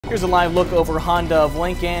Here's a live look over Honda of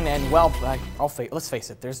Lincoln, and well, let's face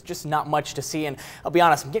it, there's just not much to see, and I'll be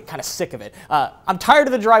honest, I'm getting kind of sick of it. I'm tired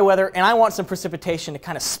of the dry weather, and I want some precipitation to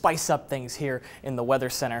kind of spice up things here in the Weather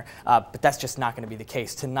Center, but that's just not going to be the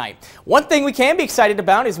case tonight. One thing we can be excited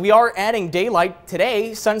about is we are adding daylight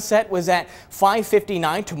today. Sunset was at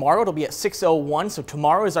 5:59. Tomorrow it'll be at 6:01, so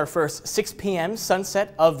tomorrow is our first 6 p.m.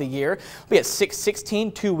 sunset of the year. It'll be at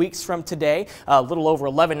 6:16, 2 weeks from today, a little over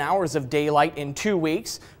 11 hours of daylight in 2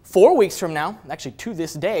 weeks. 4 weeks from now, actually to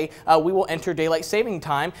this day, we will enter daylight saving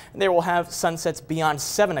time, and there we'll have sunsets beyond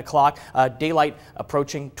 7 o'clock, daylight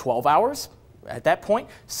approaching 12 hours. At that point,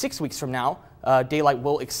 6 weeks from now, daylight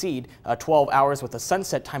will exceed 12 hours with a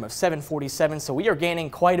sunset time of 7:47, so we are gaining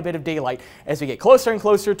quite a bit of daylight as we get closer and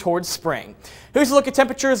closer towards spring. Here's a look at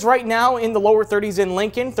temperatures right now in the lower 30s in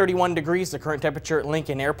Lincoln, 31 degrees the current temperature at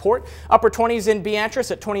Lincoln Airport, upper 20s in Beatrice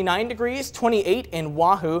at 29 degrees, 28 in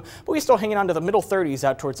Wahoo, but we're still hanging on to the middle 30s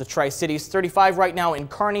out towards the Tri-Cities, 35 right now in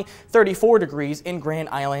Kearney, 34 degrees in Grand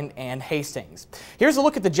Island and Hastings. Here's a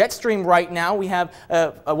look at the jet stream right now. We have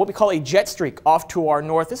what we call a jet streak off to our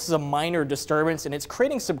north. This is a minor disturbance, and it's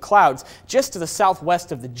creating some clouds just to the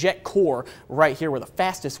southwest of the jet core right here where the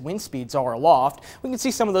fastest wind speeds are aloft. We can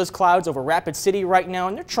see some of those clouds over Rapid City right now,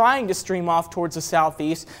 and they're trying to stream off towards the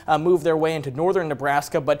southeast, move their way into northern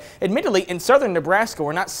Nebraska, but admittedly in southern Nebraska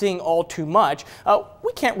we're not seeing all too much.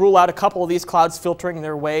 We can't rule out a couple of these clouds filtering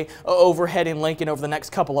their way overhead in Lincoln over the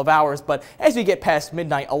next couple of hours, but as we get past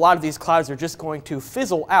midnight, a lot of these clouds are just going to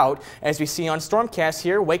fizzle out as we see on Stormcast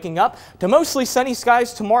here, waking up to mostly sunny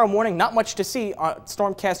skies tomorrow morning. Not much to see on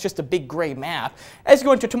Stormcast, just a big gray map. As we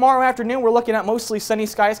go into tomorrow afternoon, we're looking at mostly sunny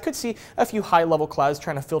skies. Could see a few high-level clouds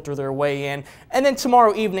trying to filter their way in. And then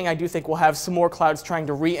tomorrow evening, I do think we'll have some more clouds trying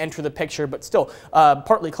to re-enter the picture, but still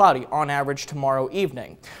partly cloudy on average tomorrow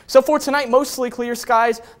evening. So for tonight, mostly clear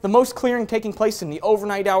skies. The most clearing taking place in the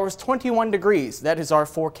overnight hours, 21 degrees. That is our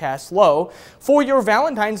forecast low. For your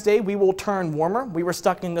Valentine's Day, we will turn warmer. We were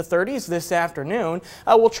stuck in the 30s this afternoon.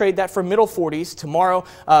 We'll trade that for middle 40s tomorrow,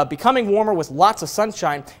 becoming warmer with lots of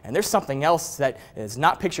sunshine. And there's something else that is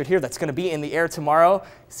not pictured here that's going to be in the air tomorrow.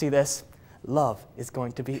 See this? Love is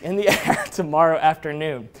going to be in the air tomorrow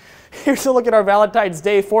afternoon. Here's a look at our Valentine's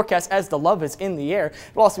Day forecast as the love is in the air.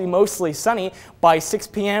 It will also be mostly sunny by 6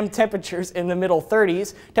 p.m. Temperatures in the middle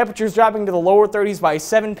 30s. Temperatures dropping to the lower 30s by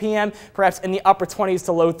 7 p.m. Perhaps in the upper 20s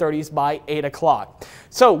to low 30s by 8 o'clock.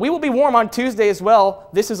 So we will be warm on Tuesday as well.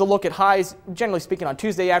 This is a look at highs, generally speaking, on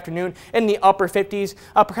Tuesday afternoon in the upper 50s,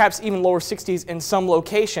 perhaps even lower 60s in some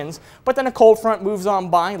locations. But then a cold front moves on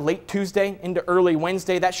by late Tuesday into early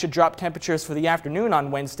Wednesday. That should drop temperatures for the afternoon on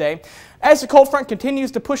Wednesday. As the cold front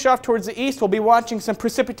continues to push off towards the east, we'll be watching some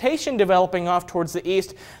precipitation developing off towards the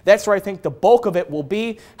east. That's where I think the bulk of it will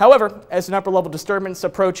be. However, as an upper level disturbance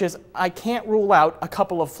approaches, I can't rule out a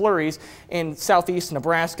couple of flurries in southeast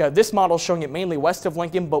Nebraska. This model is showing it mainly west of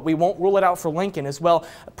Lincoln, but we won't rule it out for Lincoln as well.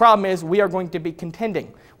 The problem is we are going to be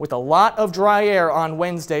contending with a lot of dry air on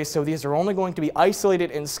Wednesday, so these are only going to be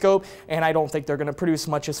isolated in scope, and I don't think they're going to produce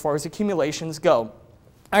much as far as accumulations go.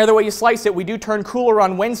 Either way you slice it, we do turn cooler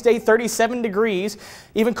on Wednesday, 37 degrees,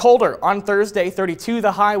 even colder on Thursday, 32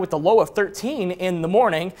 the high with the low of 13 in the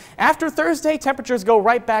morning. After Thursday, temperatures go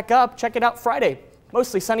right back up. Check it out Friday.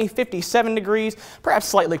 Mostly sunny, 57 degrees, perhaps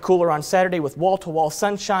slightly cooler on Saturday with wall-to-wall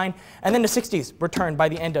sunshine, and then the 60s return by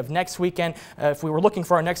the end of next weekend. If we were looking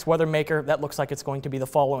for our next weather maker, that looks like it's going to be the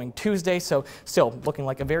following Tuesday, so still looking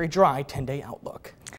like a very dry 10-day outlook.